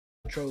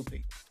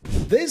trophy.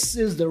 This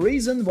is the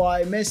reason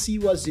why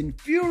Messi was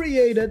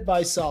infuriated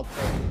by South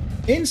Bay.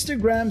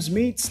 Instagram's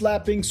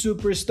meat-slapping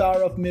superstar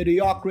of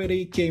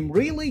mediocrity came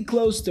really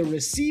close to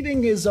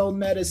receiving his own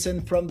medicine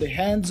from the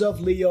hands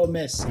of Leo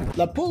Messi.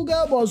 La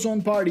Pulga was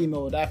on party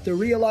mode after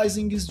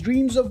realizing his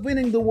dreams of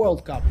winning the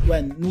World Cup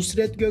when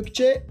Nusret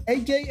Gökçe,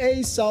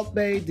 aka South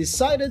Bay,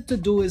 decided to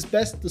do his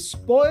best to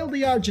spoil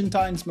the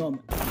Argentines'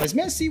 moment. As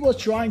Messi was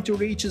trying to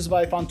reach his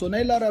wife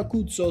Antonella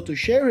Racuzzo to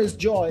share his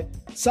joy,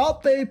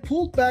 South Bay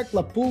pulled back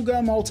La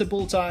Pulga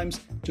multiple times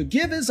to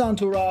give his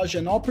entourage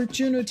an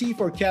opportunity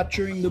for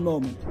capturing the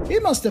moment. He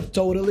must have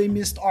totally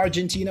missed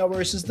Argentina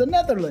versus the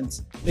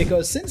Netherlands,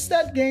 because since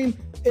that game,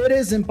 it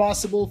is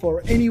impossible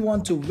for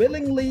anyone to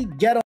willingly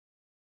get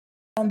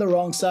on the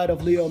wrong side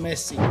of Leo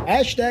Messi.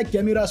 Hashtag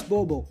Gemiras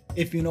Bobo,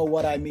 if you know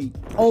what I mean.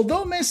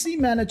 Although Messi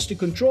managed to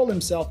control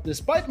himself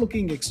despite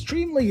looking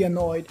extremely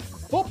annoyed,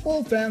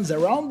 football fans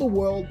around the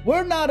world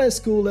were not as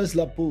cool as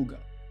La Pulga.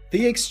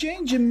 The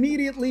exchange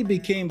immediately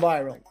became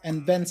viral,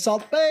 and when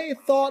South Bay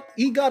thought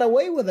he got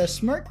away with a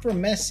smirk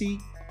from Messi,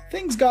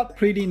 things got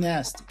pretty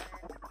nasty.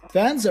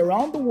 Fans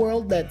around the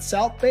world let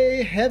South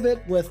Bay have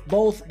it with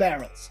both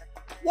barrels.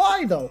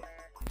 Why though?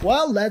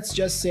 Well, let's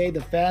just say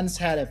the fans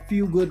had a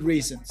few good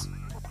reasons.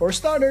 For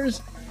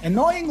starters,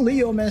 annoying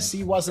Leo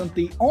Messi wasn't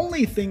the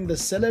only thing the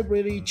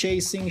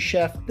celebrity-chasing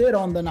chef did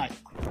on the night.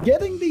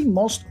 Getting the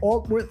most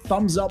awkward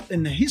thumbs up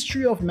in the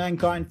history of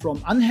mankind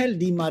from Angel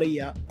Di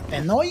Maria,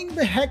 annoying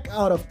the heck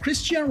out of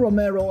Christian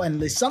Romero and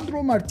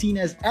Lisandro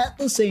Martinez at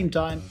the same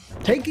time,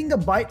 taking a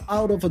bite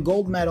out of a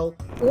gold medal,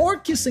 or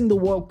kissing the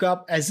World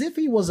Cup as if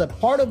he was a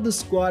part of the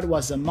squad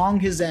was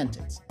among his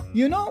antics.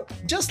 You know,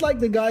 just like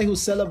the guy who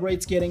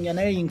celebrates getting an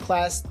A in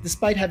class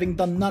despite having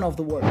done none of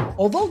the work.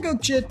 Although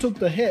Gökçe took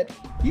the hit,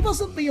 he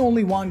wasn't the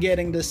only one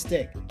getting the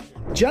stick.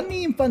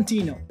 Gianni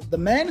Infantino, the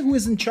man who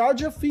is in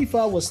charge of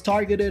FIFA, was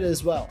targeted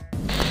as well.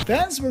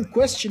 Fans were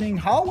questioning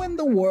how in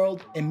the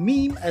world a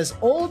meme as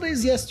old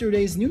as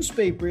yesterday's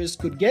newspapers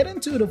could get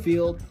into the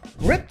field,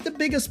 rip the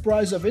biggest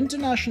prize of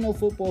international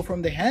football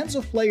from the hands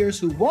of players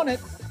who won it,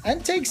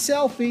 and take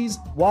selfies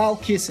while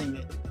kissing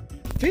it.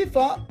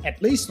 FIFA,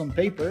 at least on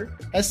paper,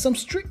 has some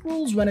strict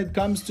rules when it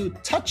comes to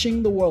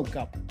touching the World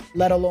Cup,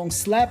 let alone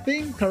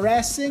slapping,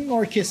 caressing,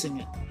 or kissing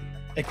it.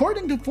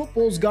 According to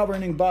football's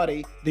governing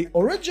body, the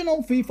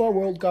original FIFA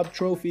World Cup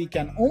trophy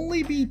can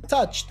only be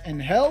touched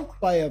and held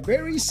by a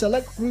very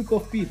select group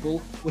of people,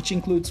 which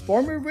includes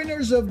former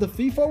winners of the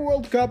FIFA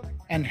World Cup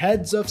and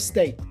heads of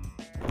state.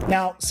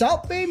 Now,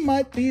 South Bay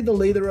might be the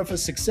leader of a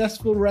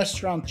successful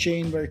restaurant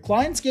chain where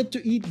clients get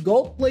to eat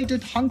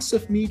gold-plated hunks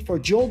of meat for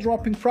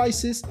jaw-dropping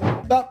prices,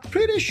 but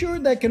pretty sure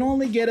that can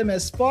only get him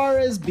as far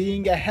as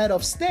being a head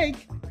of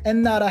steak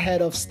and not a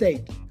head of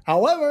state.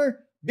 However,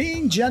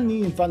 being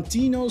Gianni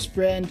Infantino's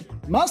friend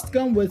must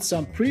come with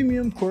some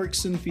premium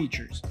quirks and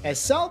features, as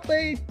South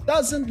Bay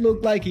doesn't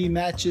look like he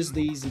matches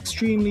these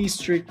extremely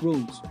strict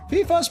rules.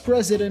 FIFA's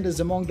president is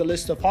among the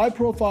list of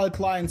high-profile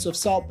clients of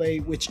South Bay,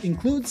 which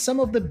includes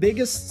some of the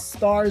biggest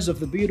stars of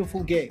the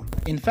beautiful game.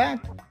 In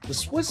fact, the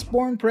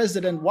Swiss-born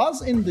president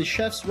was in the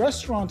chef's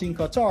restaurant in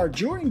Qatar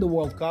during the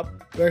World Cup,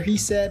 where he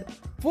said,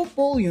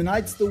 "Football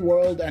unites the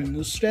world and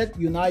Nusret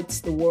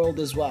unites the world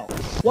as well."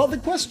 Well, the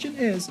question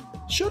is,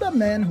 should a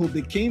man who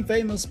became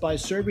famous by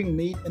serving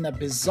meat in a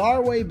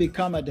bizarre way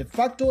become a de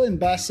facto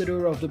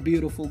ambassador of the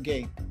beautiful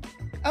game?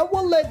 I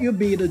will let you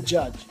be the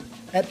judge.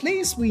 At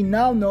least we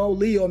now know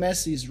Leo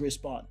Messi's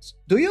response.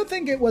 Do you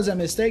think it was a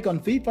mistake on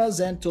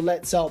FIFA's end to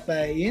let South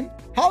Bay in?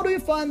 How do you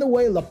find the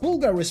way La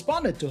Pulga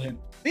responded to him?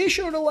 Be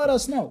sure to let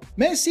us know.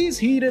 Messi's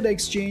heated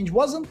exchange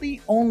wasn't the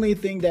only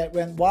thing that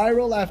went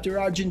viral after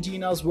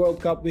Argentina's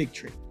World Cup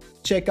victory.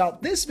 Check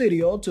out this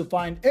video to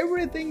find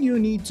everything you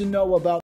need to know about